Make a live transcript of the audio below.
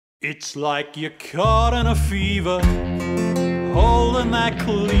It's like you're caught in a fever, holding that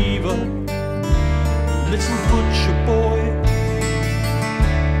cleaver, little butcher boy,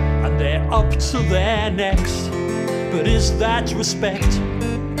 and they're up to their necks. But is that respect,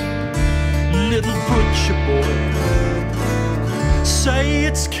 little butcher boy? Say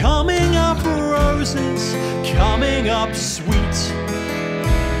it's coming up roses, coming up sweet,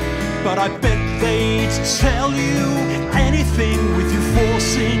 but I bet they'd tell you anything with you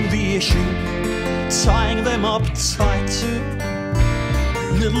forcing the issue, tying them up tight,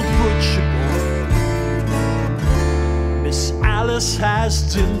 little butcher boy. Miss Alice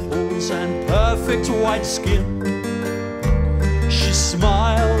has dimples and perfect white skin. She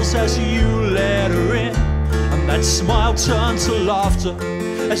smiles as you let her in, and that smile turns to laughter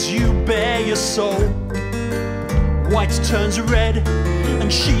as you bare your soul. White turns red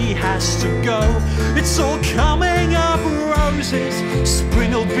and she has to go. It's all coming up roses,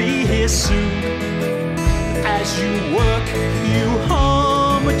 spring'll be here soon. As you work, you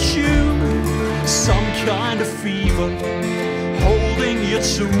hum a tune, some kind of fever, holding your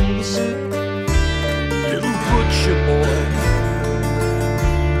tools, little butcher boy.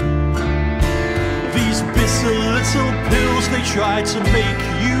 These bitter little pills they try to make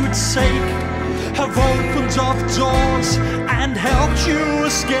you take have opened up doors and helped you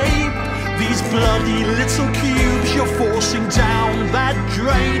escape. These bloody little cubes you're forcing down that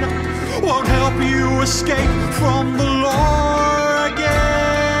drain won't help you escape from the law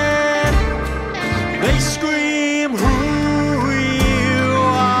again. They scream who you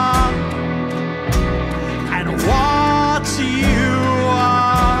are and what you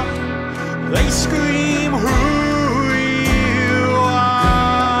are. They scream who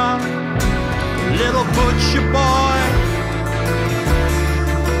butcher boy,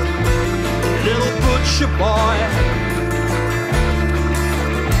 little butcher boy.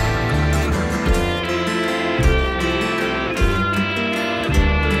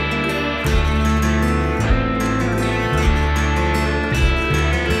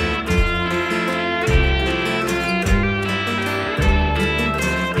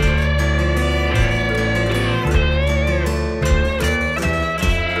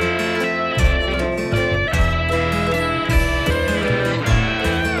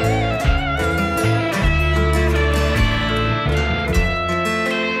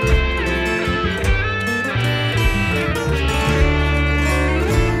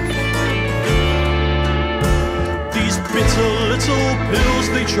 Little pills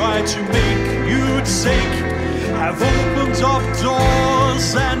they try to make you take have opened up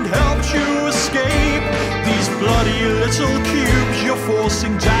doors and helped you escape. These bloody little cubes you're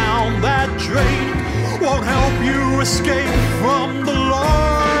forcing down that drain won't help you escape from the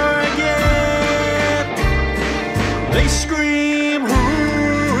law again. They scream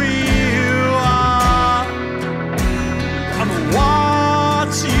who you are and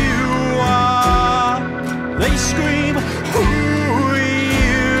what you are. They scream who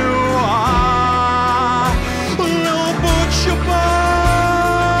you are, little butcher boy,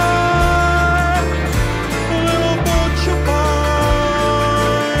 little butcher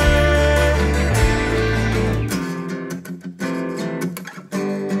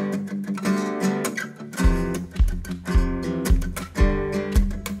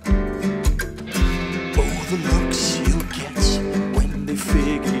Oh, the looks you'll get when they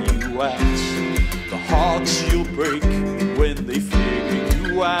figure you out, the hearts you'll break when they figure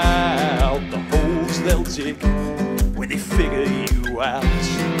you out, the holes they'll dig when they figure you out.